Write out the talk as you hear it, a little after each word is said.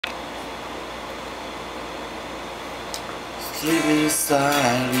sleep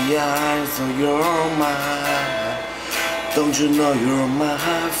inside the eyes of your mind. Don't you know you're my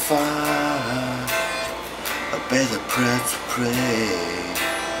fire? A better prayer to pray.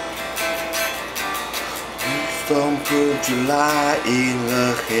 Please don't put July in the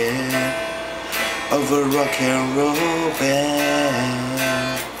head of a rock and roll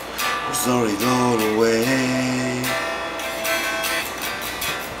band. Throw it all away.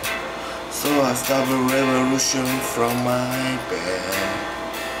 So I stop a revolution from my bed.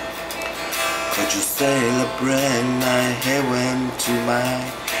 Could you celebrate night heaven to my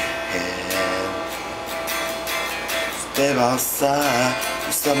head? Step outside,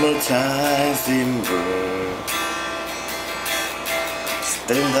 the summertime's in bloom.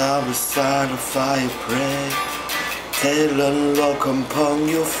 Stand up beside the fireplace. Tell and look upon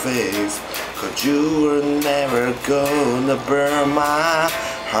your face, 'cause you were never gonna burn my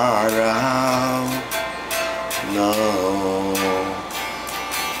heart out. No.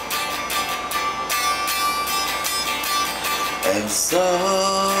 And so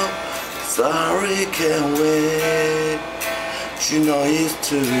sorry, can't wait. You know it's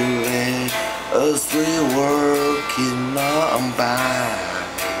too late as we're working on by.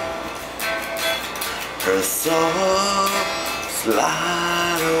 Her soul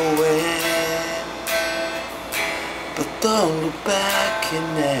slide away, but don't look back in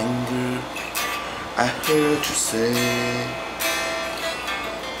anger. I heard you say